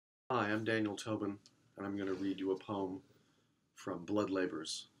Hi, I'm Daniel Tobin, and I'm going to read you a poem from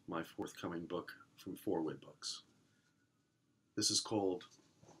LABORS, my forthcoming book from Forward Books. This is called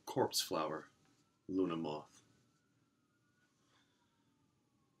Corpse Flower, Luna Moth.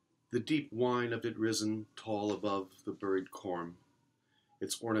 The deep whine of it risen, tall above the buried corn,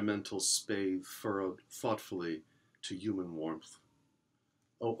 its ornamental spathe furrowed thoughtfully to human warmth.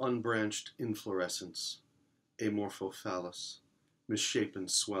 O unbranched inflorescence, amorphophallus, misshapen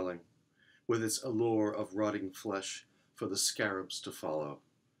swelling, with its allure of rotting flesh for the scarabs to follow,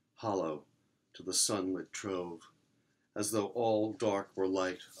 hollow to the sunlit trove, as though all dark were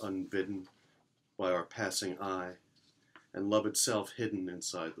light unbidden by our passing eye, and love itself hidden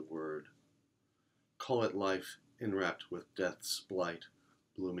inside the word. Call it life enwrapped with death's blight,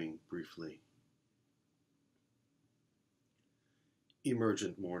 blooming briefly.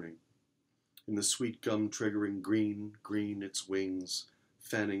 Emergent morning. In the sweet gum-triggering green, green its wings,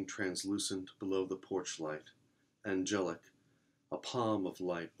 fanning translucent below the porch light, angelic, a palm of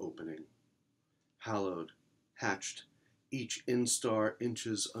light opening. Hallowed, hatched, each instar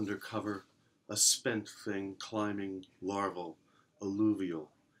inches under cover, a spent thing climbing, larval,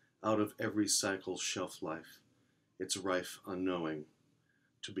 alluvial, out of every cycle's shelf life, its rife unknowing,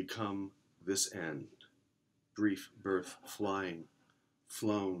 to become this end, brief birth flying,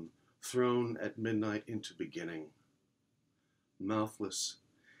 flown, thrown at midnight into beginning. Mouthless,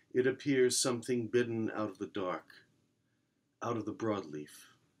 it appears something bidden out of the dark, out of the broadleaf,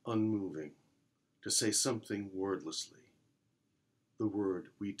 unmoving, to say something wordlessly, the word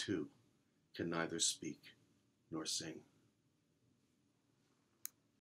we too can neither speak nor sing.